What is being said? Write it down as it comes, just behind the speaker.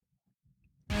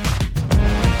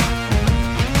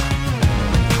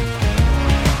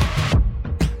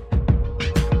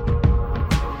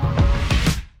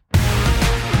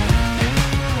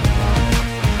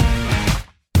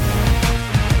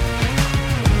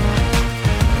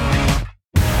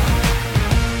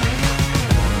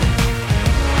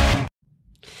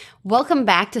Welcome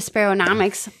back to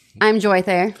SPERONOMICS. I'm Joy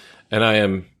Thayer. And I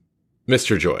am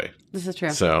Mr. Joy. This is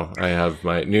true. So I have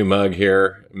my new mug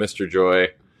here, Mr. Joy.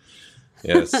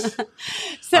 Yes.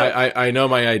 So I know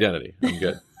my identity. I'm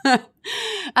good.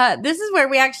 This is where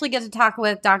we actually get to talk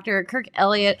with Dr. Kirk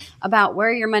Elliott about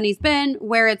where your money's been,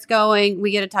 where it's going.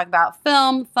 We get to talk about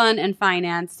film, fun, and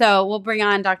finance. So we'll bring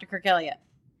on Dr. Kirk Elliott.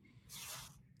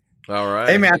 All right.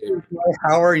 Hey, Matthew.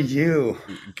 How are you?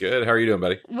 Good. How are you doing,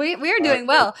 buddy? We're doing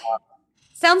well.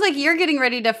 Sounds like you're getting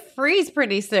ready to freeze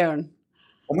pretty soon.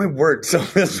 Oh, my word. So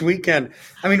this weekend,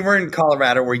 I mean, we're in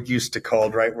Colorado. We're used to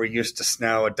cold, right? We're used to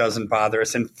snow. It doesn't bother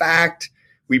us. In fact,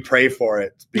 we pray for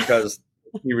it because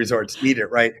ski resorts need it,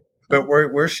 right? But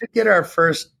we should get our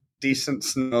first decent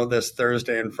snow this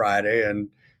Thursday and Friday, and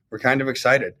we're kind of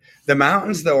excited. The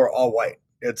mountains, though, are all white.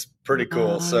 It's pretty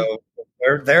cool. So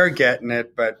they're getting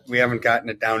it, but we haven't gotten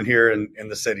it down here in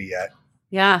the city yet.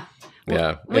 Yeah.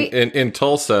 Yeah. In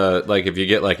Tulsa, like if you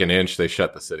get like an inch, they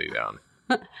shut the city down.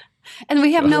 And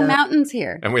we have no mountains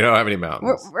here. And we don't have any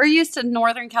mountains. We're used to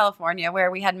Northern California where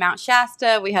we had Mount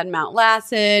Shasta, we had Mount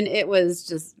Lassen. It was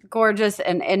just gorgeous.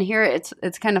 And here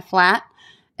it's kind of flat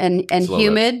and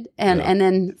humid and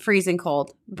then freezing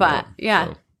cold. But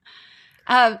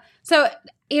So,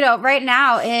 right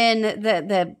now in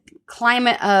the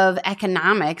climate of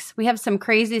economics, we have some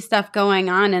crazy stuff going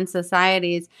on in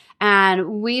societies.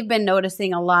 And we've been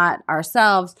noticing a lot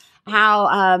ourselves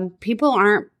how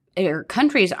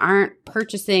countries aren't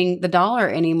purchasing the dollar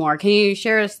anymore. Can you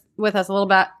share with us a little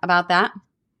bit about that?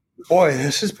 Boy,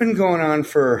 this has been going on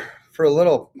for a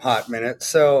little hot minute.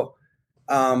 So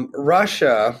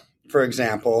Russia, for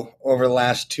example, over the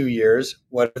last 2 years,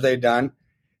 what have they done?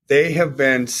 They have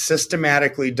been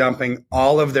systematically dumping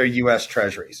all of their U.S.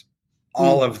 treasuries,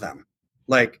 all of them.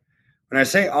 Like when I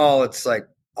say all, it's like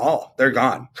all, they're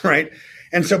gone, right?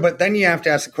 And so, but then you have to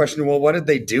ask the question, well, what did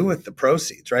they do with the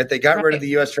proceeds, right? They got rid of the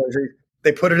U.S. Treasury.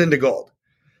 They put it into gold.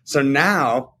 So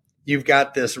now you've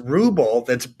got this ruble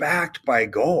that's backed by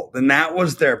gold. And that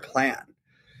was their plan.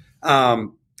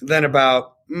 Then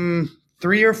about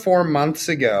 3 or 4 months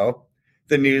ago,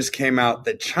 the news came out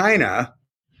that China,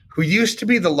 who used to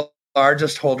be the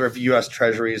largest holder of U.S.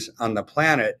 Treasuries on the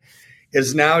planet,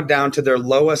 is now down to their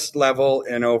lowest level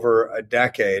in over a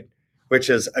decade, which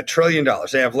is $1 trillion.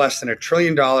 They have less than $1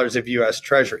 trillion of U.S.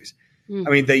 Treasuries. I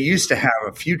mean, they used to have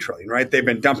a few trillion, right? They've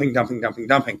been dumping.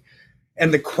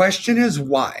 And the question is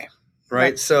why,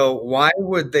 right? So why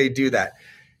would they do that?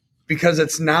 Because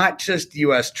it's not just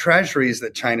U.S. Treasuries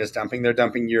that China's dumping. They're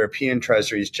dumping European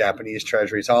Treasuries, Japanese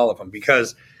Treasuries, all of them.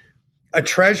 Because a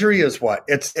Treasury is what?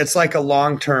 It's like a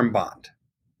long-term bond.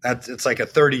 It's like a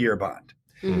 30-year bond.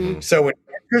 Mm-hmm. So when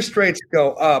interest rates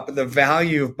go up, the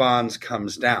value of bonds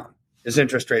comes down. As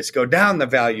interest rates go down, the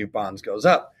value of bonds goes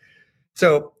up.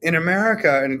 So in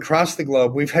America and across the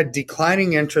globe, we've had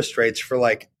declining interest rates for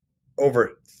like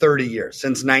over 30 years,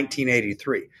 since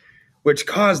 1983, which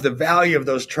caused the value of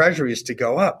those treasuries to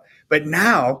go up. But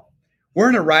now we're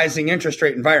in a rising interest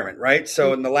rate environment, right?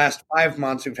 So in the last 5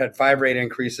 months, we've had 5 rate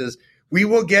increases. We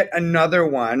will get another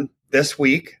one this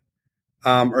week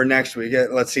or next week.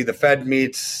 Let's see, the Fed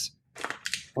meets,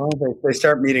 they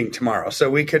start meeting tomorrow.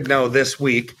 So we could know this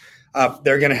week.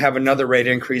 They're going to have another rate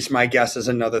increase. My guess is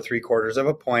another 0.75 of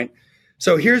a point.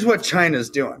 So here's what China's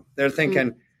doing. They're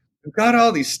thinking, we've got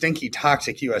all these stinky,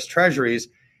 toxic U.S. treasuries,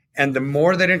 and the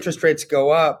more that interest rates go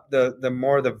up, the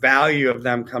more the value of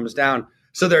them comes down.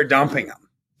 So they're dumping them.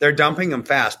 They're dumping them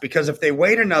fast because if they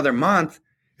wait another month,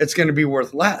 it's going to be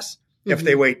worth less. Mm-hmm. If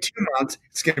they wait 2 months,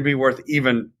 it's going to be worth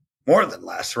even more than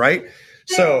less, right?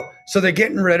 So they're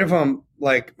getting rid of them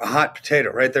like a hot potato,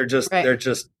 right? They're just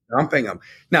dumping them.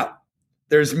 Now,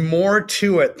 there's more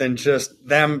to it than just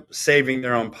them saving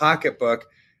their own pocketbook.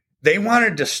 They want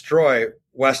to destroy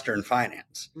Western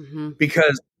finance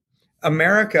because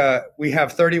America, we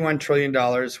have $31 trillion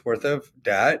worth of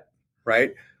debt,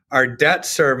 right? Our debt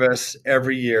service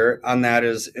every year on that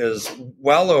is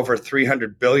well over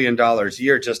 $300 billion a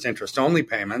year, just interest only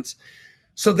payments.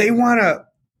 So they want to,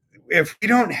 if we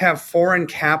don't have foreign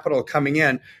capital coming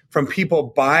in from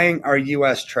people buying our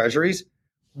U.S. treasuries,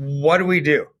 what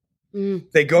do?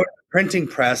 They go to the printing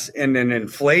press in an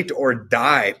inflate or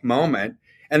die moment,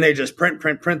 and they just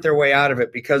print their way out of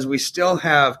it because we still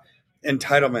have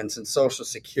entitlements and Social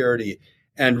Security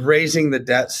and raising the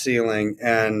debt ceiling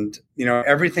and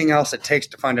everything else it takes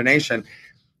to fund a nation.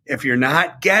 If you're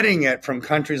not getting it from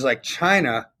countries like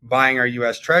China buying our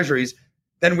U.S. treasuries,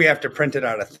 then we have to print it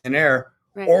out of thin air,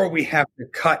 or we have to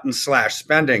cut and slash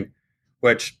spending,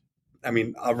 which, I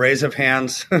mean, a raise of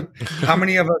hands. How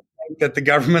many of us think that the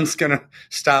government's going to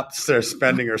stop their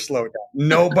spending or slow it down?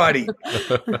 Nobody.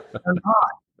 They're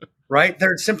not. right?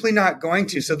 They're simply not going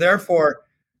to. So therefore,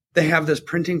 they have this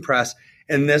printing press,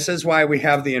 and this is why we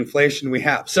have the inflation we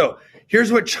have. So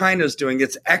here's what China's doing.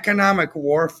 It's economic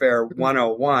warfare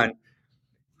 101.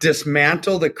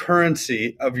 Dismantle the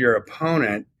currency of your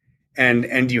opponent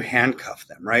and you handcuff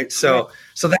them, right? So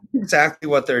that's exactly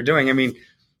what they're doing. I mean,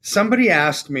 somebody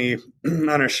asked me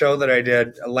on a show that I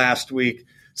did last week,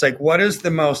 it's like, what is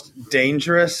the most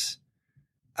dangerous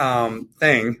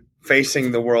thing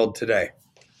facing the world today?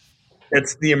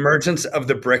 It's the emergence of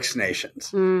the BRICS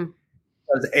nations.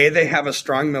 Because A, they have a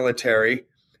strong military.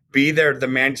 B, they're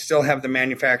still have the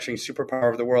manufacturing superpower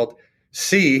of the world.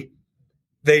 C,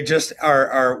 they just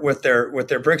are with their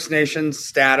BRICS nations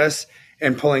status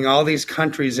and pulling all these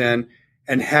countries in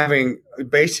and having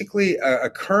basically a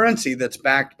currency that's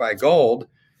backed by gold,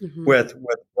 with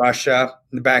Russia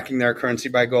backing their currency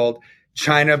by gold,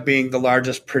 China being the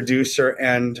largest producer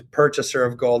and purchaser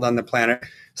of gold on the planet,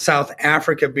 South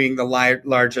Africa being the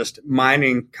largest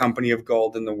mining company of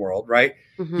gold in the world, right?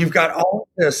 You've got all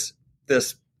this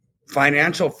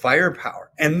financial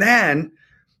firepower. And then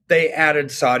they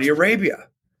added Saudi Arabia,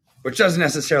 which doesn't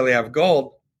necessarily have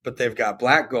gold, but they've got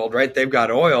black gold, right? They've got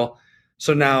oil.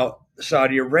 So now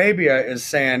Saudi Arabia is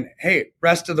saying, hey,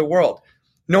 rest of the world,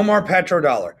 no more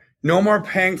petrodollar, no more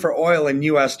paying for oil in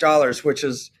US dollars, which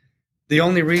is the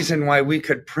only reason why we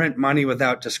could print money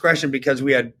without discretion, because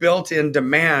we had built-in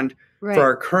demand for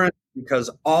our currency, because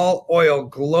all oil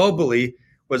globally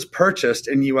was purchased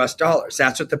in US dollars.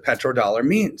 That's what the petrodollar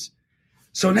means.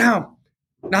 So now,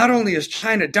 not only is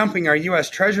China dumping our US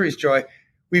treasuries, Joy,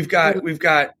 we've got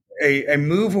a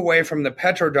move away from the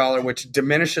petrodollar, which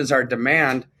diminishes our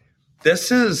demand.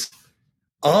 This is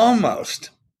almost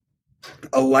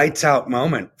a lights out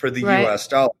moment for the US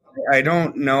dollar. I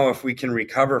don't know if we can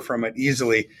recover from it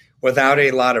easily without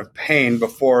a lot of pain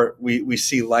before we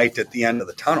see light at the end of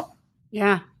the tunnel.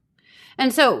 Yeah.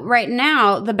 And so right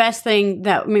now, the best thing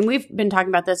we've been talking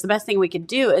about this, the best thing we could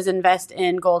do is invest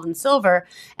in gold and silver.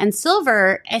 And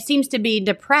silver, it seems to be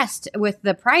depressed with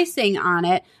the pricing on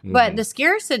it, but the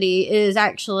scarcity is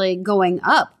actually going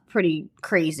up pretty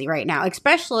crazy right now,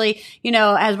 especially,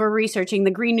 as we're researching,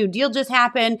 the Green New Deal just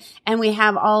happened, and we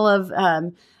have all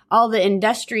the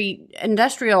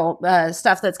industrial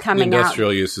stuff that's coming out.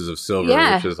 Industrial uses of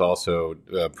silver, which is also,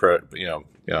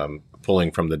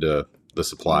 pulling from the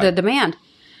supply. The demand.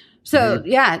 So,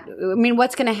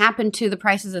 what's going to happen to the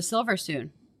prices of silver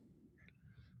soon?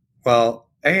 Well,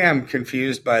 I'm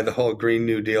confused by the whole Green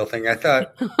New Deal thing. I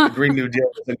thought the Green New Deal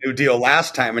was a New Deal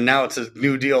last time, and now it's a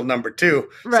New Deal number 2.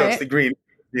 So it's the Green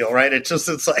Deal, right? It's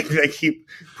like they keep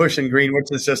pushing green, which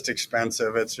is just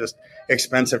expensive. It's just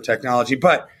expensive technology.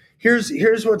 But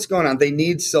here's what's going on. They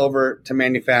need silver to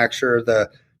manufacture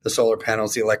the solar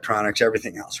panels, the electronics,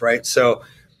 everything else, right? So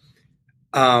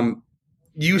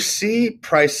you see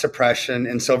price suppression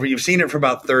in silver. You've seen it for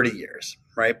about 30 years,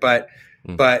 right? But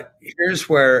here's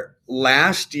where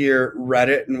last year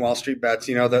Reddit and Wall Street Bets,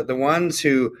 the ones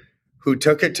who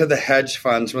took it to the hedge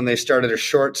funds when they started a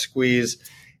short squeeze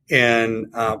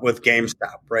with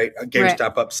GameStop, right?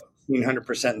 GameStop up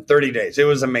 1,600% in 30 days. It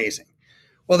was amazing.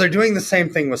 Well, they're doing the same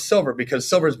thing with silver because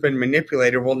silver's been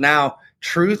manipulated. Well, now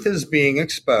truth is being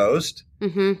exposed.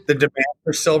 The demand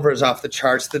for silver is off the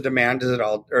charts. The demand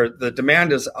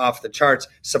is off the charts.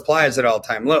 Supply is at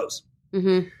all-time lows.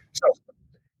 So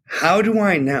how do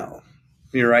I know?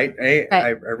 You're right. I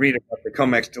read about the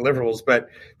COMEX deliverables, but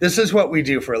this is what we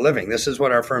do for a living. This is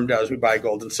what our firm does. We buy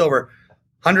gold and silver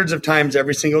hundreds of times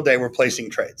every single day. We're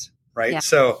placing trades, right? Yeah.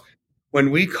 So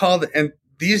when we call and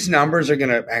these numbers are going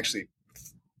to actually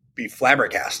be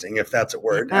flabbergasting, if that's a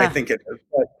word. I think it is.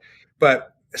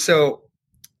 But so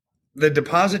the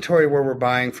depository where we're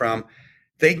buying from,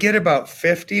 they get about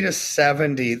 50 to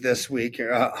 70 this week,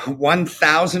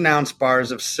 1,000 ounce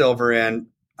bars of silver in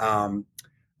on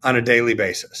a daily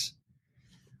basis.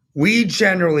 We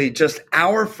generally, just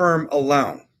our firm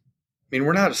alone, I mean,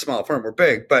 we're not a small firm, we're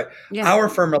big, but our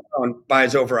firm alone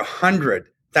buys over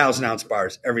 100,000 ounce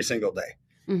bars every single day.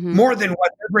 More than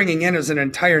what they're bringing in as an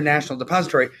entire national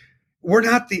depository. We're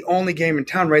not the only game in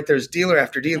town, right? There's dealer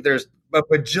after dealer. There's a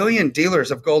bajillion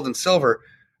dealers of gold and silver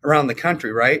around the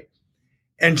country, right?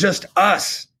 And just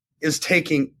us is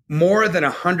taking more than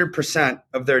 100%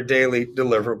 of their daily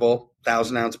deliverable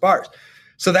 1,000 ounce bars.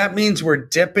 So that means we're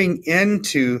dipping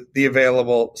into the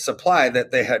available supply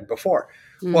that they had before.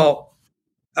 Well,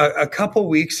 a couple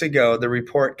weeks ago, the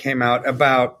report came out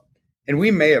about, and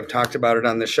we may have talked about it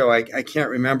on the show, I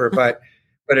can't remember, but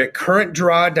at current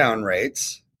drawdown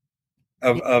rates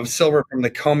of silver from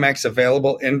the COMEX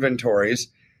available inventories,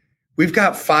 we've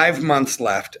got 5 months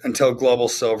left until global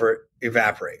silver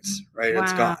evaporates, right? Wow.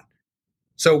 It's gone.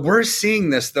 So we're seeing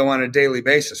this though on a daily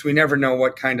basis. We never know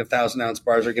what kind of 1,000-ounce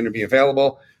bars are going to be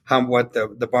available, what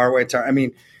the bar weights are. I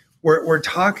mean, we're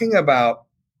talking about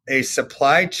a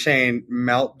supply chain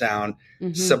meltdown,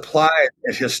 supply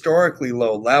at historically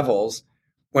low levels.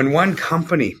 When one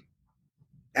company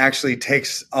actually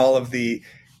takes all of the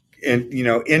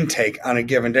intake on a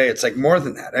given day, it's like more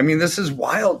than that. I mean, this is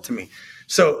wild to me.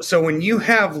 So when you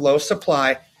have low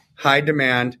supply, high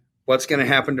demand, what's going to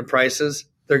happen to prices?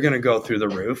 They're going to go through the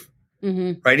roof,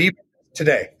 right? Even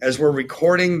today, as we're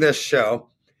recording this show,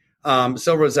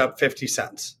 silver was up 50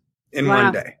 cents in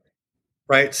one day,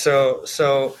 right? So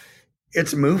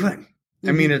it's moving.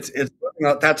 I mean, it's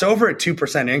that's over a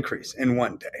 2% increase in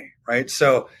one day, right?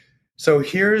 So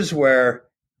here's where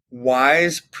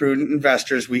wise, prudent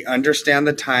investors, we understand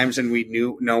the times and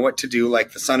we know what to do,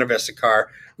 like the son of Issachar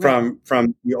from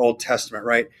the Old Testament,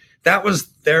 right? That was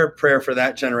their prayer for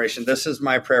that generation. This is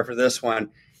my prayer for this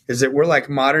one, is that we're like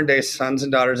modern day sons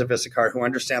and daughters of Issachar who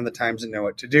understand the times and know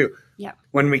what to do. Yeah.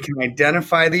 When we can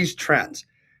identify these trends,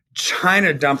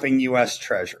 China dumping U.S.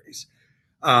 treasuries,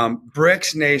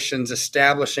 BRICS nations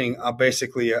establishing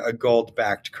basically a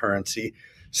gold-backed currency,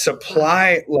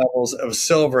 supply levels of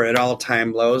silver at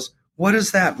all-time lows. What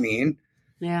does that mean?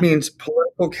 Yeah. It means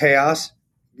political chaos,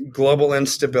 global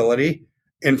instability,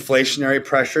 inflationary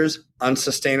pressures,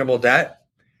 unsustainable debt.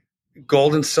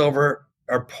 Gold and silver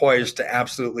are poised to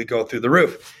absolutely go through the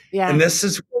roof. Yeah. And this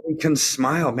is where we can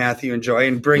smile, Matthew and Joy,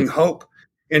 and bring hope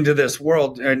into this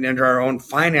world and into our own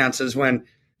finances when it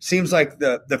seems like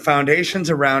the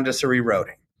foundations around us are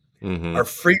eroding. Our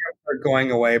freedoms are going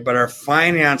away, but our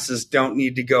finances don't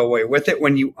need to go away with it.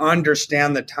 When you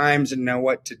understand the times and know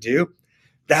what to do,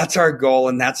 that's our goal.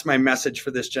 And that's my message for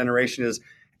this generation is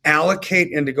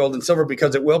allocate into gold and silver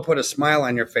because it will put a smile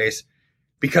on your face,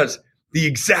 because the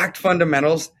exact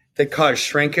fundamentals that cause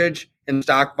shrinkage in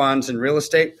stock, bonds, and real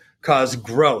estate cause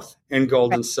growth in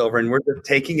gold and silver. And we're just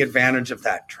taking advantage of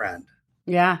that trend.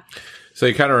 Yeah. So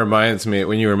it kind of reminds me,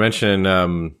 when you were mentioning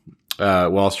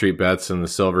Wall Street Bets and the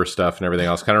silver stuff and everything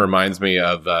else, kind of reminds me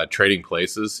of Trading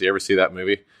Places. You ever see that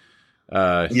movie?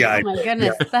 Yeah. Oh my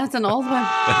goodness. That's an old one.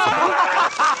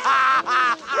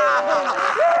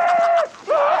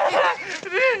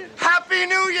 Happy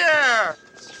New Year!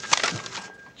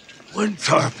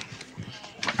 Winthrop.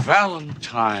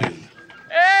 Valentine.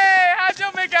 Hey, how'd you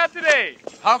make out today?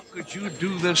 How could you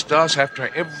do this to us after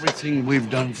everything we've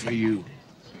done for you?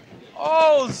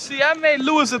 Oh, see, I made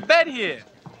Lewis a bet here.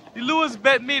 Lewis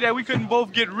bet me that we couldn't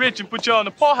both get rich and put you on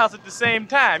the poorhouse at the same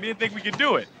time. He didn't think we could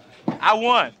do it. I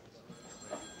won.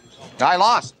 I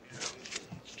lost.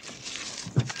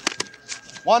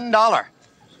 $1.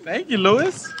 Thank you,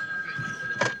 Lewis.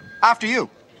 After you.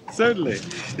 Certainly.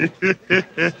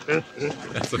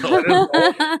 That's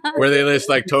where they just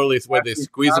like totally, where they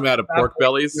squeeze them out of pork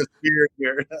bellies.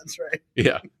 That's right.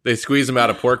 Yeah, they squeeze them out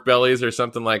of pork bellies or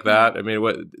something like that. I mean,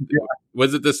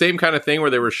 was it the same kind of thing where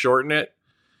they were shorting it?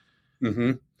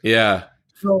 Yeah.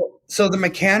 So the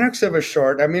mechanics of a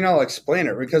short, I mean, I'll explain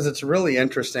it because it's really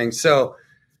interesting. So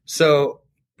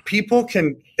people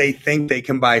they think they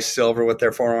can buy silver with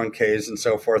their 401ks and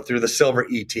so forth through the silver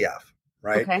ETF,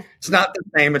 right? Okay. It's not the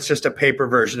same. It's just a paper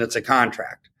version. It's a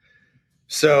contract.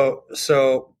 So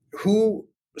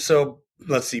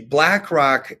let's see.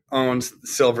 BlackRock owns the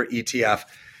silver ETF.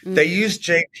 They use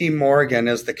JP Morgan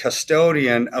as the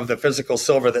custodian of the physical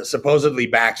silver that supposedly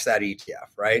backs that ETF,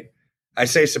 right? I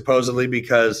say supposedly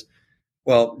because,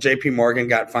 well, JP Morgan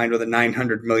got fined with a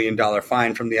 $900 million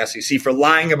fine from the SEC for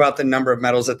lying about the number of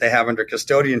metals that they have under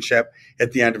custodianship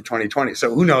at the end of 2020.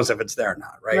 So who knows if it's there or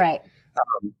not, right? Right.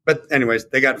 But anyways,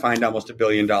 they got fined almost $1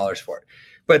 billion for it.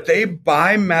 But they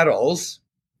buy metals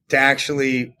to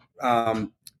actually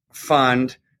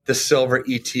fund the silver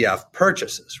ETF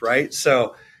purchases, right?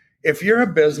 So if you're a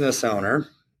business owner,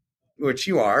 which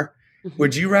you are,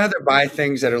 would you rather buy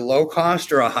things at a low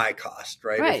cost or a high cost,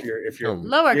 right? Right. If you're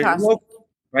lower cost,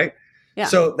 right? Yeah.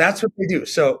 So that's what they do.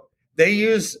 So they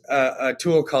use a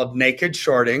tool called naked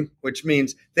shorting, which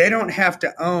means they don't have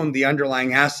to own the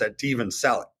underlying asset to even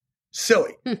sell it.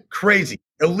 Silly, crazy,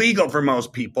 illegal for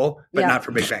most people, but not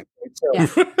for big banks.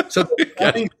 So they're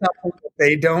selling something that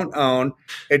they don't own.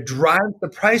 It drives the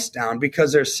price down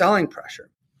because there's selling pressure.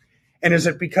 And is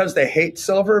it because they hate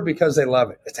silver or because they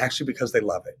love it? It's actually because they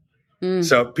love it.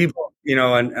 So people, in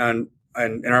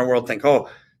our world think,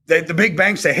 the big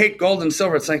banks, they hate gold and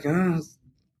silver. It's like,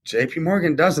 JP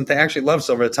Morgan doesn't. They actually love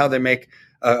silver. It's how they make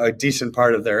a decent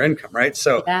part of their income, right?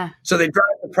 So they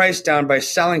drive the price down by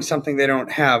selling something they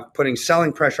don't have, putting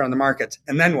selling pressure on the markets.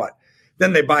 And then what?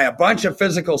 Then they buy a bunch of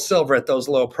physical silver at those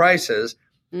low prices.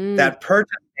 That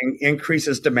purchasing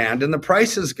increases demand and the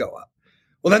prices go up.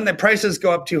 Well, then the prices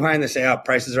go up too high and they say, oh,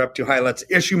 prices are up too high. Let's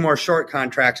issue more short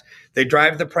contracts. They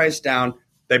drive the price down.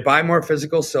 They buy more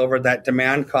physical silver. That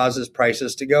demand causes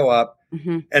prices to go up.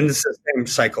 Mm-hmm. And it's the same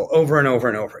cycle over and over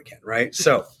and over again, right?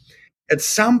 So at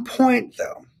some point,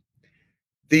 though,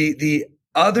 the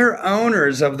other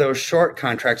owners of those short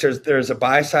contracts, there's a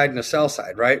buy side and a sell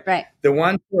side, right? Right. The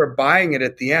ones who are buying it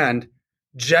at the end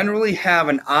generally have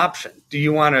an option. Do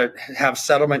you want to have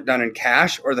settlement done in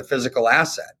cash or the physical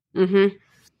asset? Mm-hmm.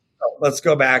 So let's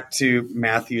go back to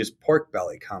Matthew's pork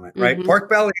belly comment, right? Mm-hmm. Pork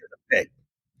belly is a pig.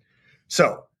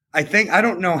 So I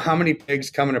don't know how many pigs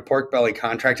come in a pork belly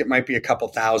contract. It might be a couple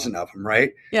thousand of them,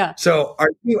 right? Yeah. So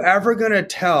are you ever going to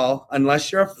tell,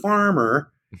 unless you're a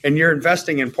farmer and you're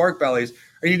investing in pork bellies,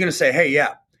 are you going to say, hey,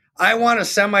 yeah, I want a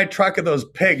semi truck of those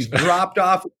pigs dropped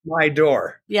off at my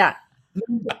door? Yeah.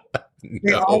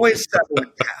 They always settle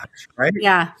in cash, right?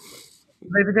 Yeah.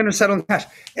 They're going to settle in cash,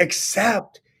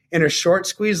 except in a short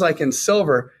squeeze like in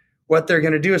silver, what they're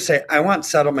going to do is say, I want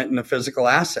settlement in a physical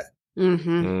asset.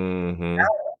 Mm-hmm. Mm-hmm. Now,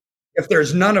 if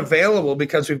there's none available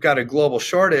because we've got a global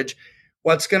shortage,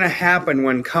 what's going to happen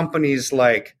when companies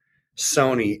like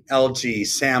Sony, LG,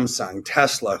 Samsung,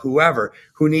 Tesla, whoever,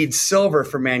 who need silver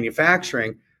for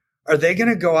manufacturing, are they going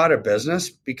to go out of business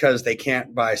because they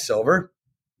can't buy silver?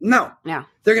 No. Yeah.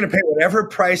 They're going to pay whatever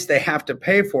price they have to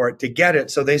pay for it to get it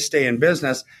so they stay in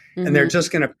business, Mm-hmm. and they're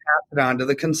just going to pass it on to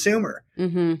the consumer.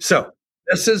 Mm-hmm. So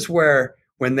this is where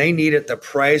when they need it, the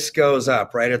price goes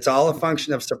up, right? It's all a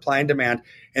function of supply and demand.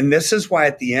 And this is why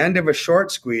at the end of a short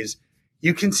squeeze,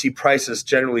 you can see prices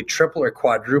generally triple or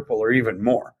quadruple or even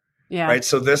more. Yeah. Right.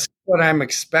 So this is what I'm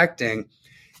expecting.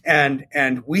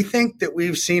 And we think that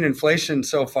we've seen inflation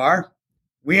so far.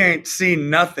 We ain't seen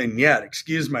nothing yet.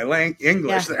 Excuse my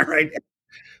English there, right?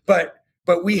 But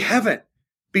we haven't,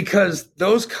 because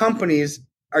those companies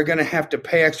are going to have to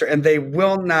pay extra, and they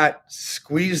will not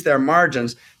squeeze their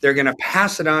margins. They're going to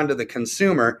pass it on to the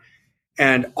consumer,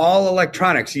 and all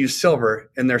electronics use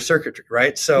silver in their circuitry,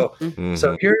 right? So, Mm-hmm.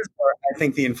 so here's where I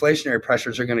think the inflationary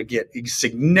pressures are going to get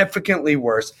significantly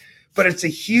worse, but it's a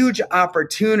huge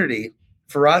opportunity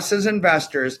for us as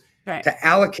investors Right. to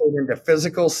allocate into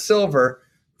physical silver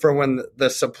for when the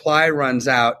supply runs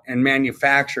out and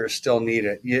manufacturers still need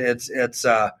it. It's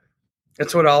what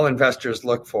all investors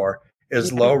look for,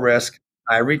 is low risk,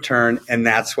 high return, and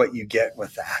that's what you get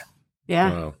with that.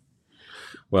 Yeah.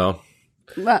 Wow.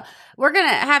 Well, we're going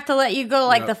to have to let you go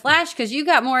like the Flash, because you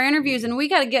got more interviews and we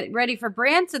got to get ready for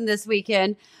Branson this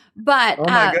weekend. But Oh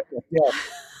my goodness,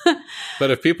 yeah.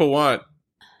 but if people want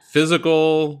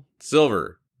physical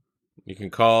silver, you can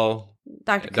call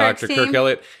Dr. Dr. Kirk's Kirk team.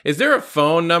 Elliott. Is there a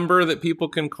phone number that people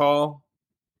can call?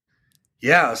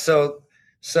 Yeah, so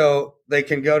they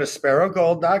can go to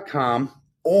SPEROGold.com,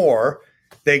 or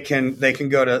they can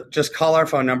go to, just call our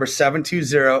phone number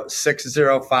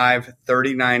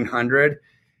 720-605-3900.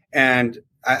 And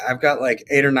I've got like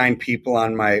 8 or 9 people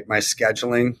on my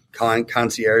scheduling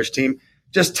concierge team.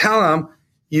 Just tell them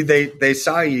they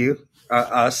saw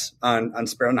us on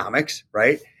SPERONOMICS,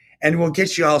 right? And we'll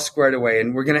get you all squared away.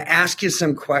 And we're going to ask you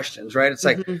some questions, right? It's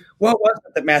like, what was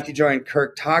it that Matthew, Joy, and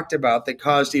Kirk talked about that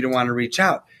caused you to want to reach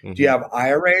out? Mm-hmm. Do you have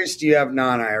IRAs? Do you have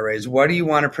non-IRAs? What do you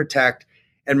want to protect?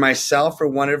 And myself or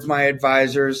one of my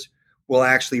advisors will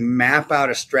actually map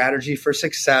out a strategy for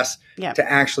success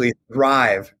to actually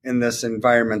thrive in this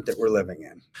environment that we're living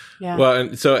in. Yeah. Well,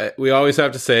 and so we always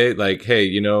have to say, like, hey,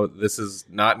 this is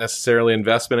not necessarily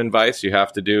investment advice. You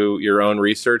have to do your own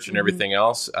research and everything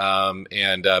else.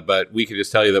 But we can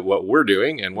just tell you that what we're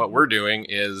doing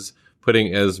is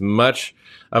putting as much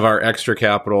of our extra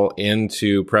capital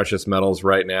into precious metals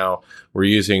right now. We're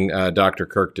using Dr.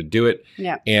 Kirk to do it.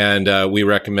 Yeah. And we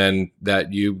recommend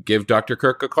that you give Dr.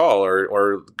 Kirk a call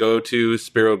or go to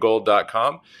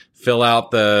SPEROGold.com, fill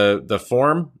out the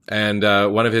form, and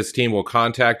one of his team will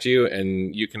contact you,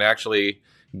 and you can actually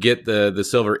get the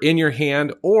silver in your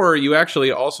hand, or you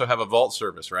actually also have a vault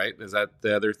service, right? Is that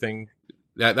the other thing?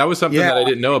 That was something that I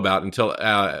didn't know about until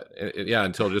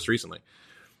just recently.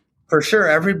 For sure.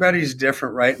 Everybody's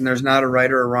different, right? And there's not a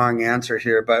right or a wrong answer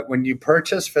here. But when you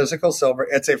purchase physical silver,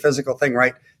 it's a physical thing,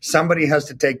 right? Somebody has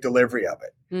to take delivery of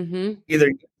it. Mm-hmm. Either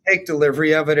you take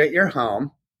delivery of it at your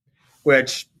home,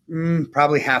 which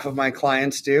probably half of my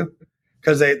clients do,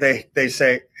 because they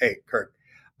say, hey, Kirk,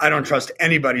 I don't trust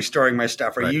anybody storing my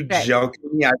stuff. Are you joking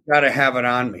me? I've got to have it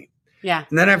on me. Yeah.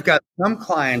 And then I've got some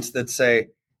clients that say,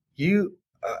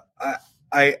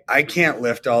 I can't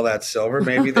lift all that silver.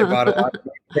 Maybe they bought a lot.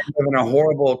 They live in a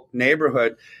horrible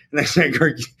neighborhood. And they say,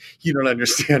 Kirk, you don't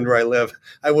understand where I live.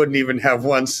 I wouldn't even have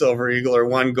one silver eagle or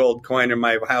one gold coin in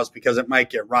my house because it might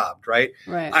get robbed, right?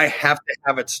 Right. I have to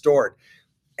have it stored.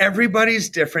 everybody's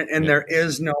different, and there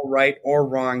is no right or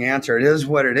wrong answer. It is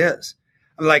what it is.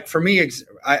 Like for me,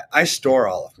 I store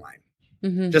all of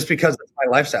mine just because it's my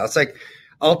lifestyle. It's like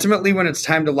ultimately when it's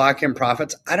time to lock in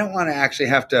profits, I don't want to actually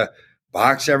have to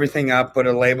box everything up, put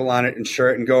a label on it, insure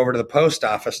it, and go over to the post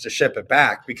office to ship it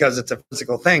back because it's a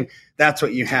physical thing. That's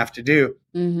what you have to do.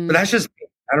 But that's just me.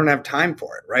 I don't have time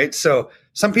for it, right? So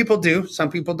some people do,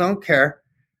 some people don't care.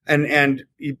 And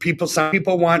some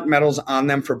people want metals on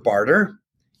them for barter.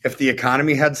 If the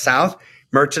economy heads south,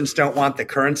 merchants don't want the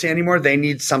currency anymore. They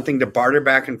need something to barter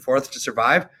back and forth to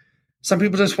survive. Some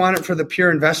people just want it for the pure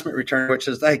investment return, which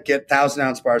is like get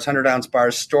 1,000-ounce bars, 100-ounce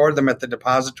bars, store them at the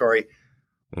depository.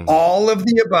 All of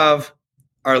the above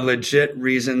are legit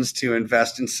reasons to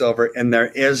invest in silver, and there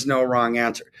is no wrong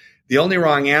answer. The only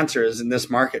wrong answer is in this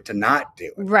market to not do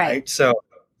it. Right? So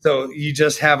you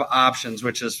just have options,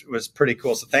 which was pretty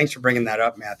cool. So thanks for bringing that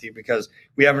up, Matthew, because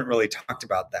we haven't really talked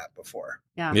about that before.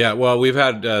 Yeah. Well, we've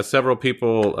had several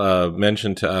people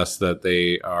mention to us that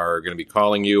they are going to be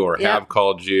calling you or have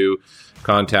called you,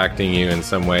 contacting you in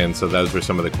some way. And so those were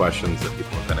some of the questions that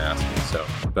people have been asking. So,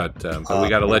 but we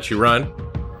got to let you run.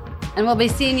 And we'll be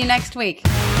seeing you next week.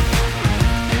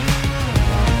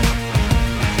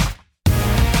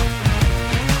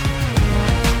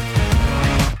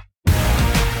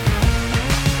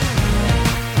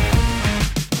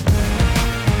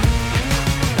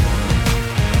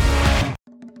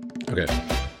 Okay.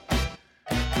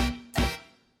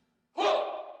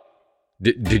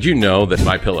 Did you know that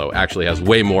MyPillow actually has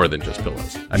way more than just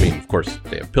pillows? I mean, of course,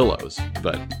 they have pillows,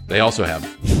 but they also have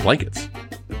blankets,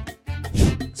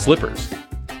 slippers,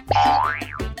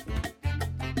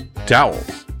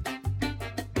 towels,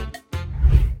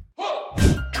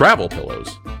 travel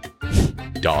pillows,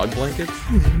 dog blankets,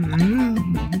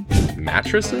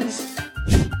 mattresses,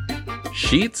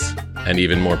 sheets, and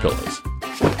even more pillows.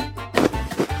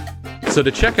 So to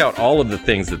check out all of the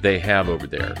things that they have over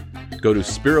there, go to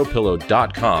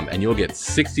SPEROPillow.com and you'll get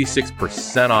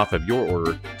 66% off of your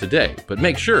order today. But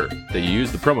make sure that you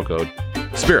use the promo code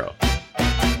SPERO.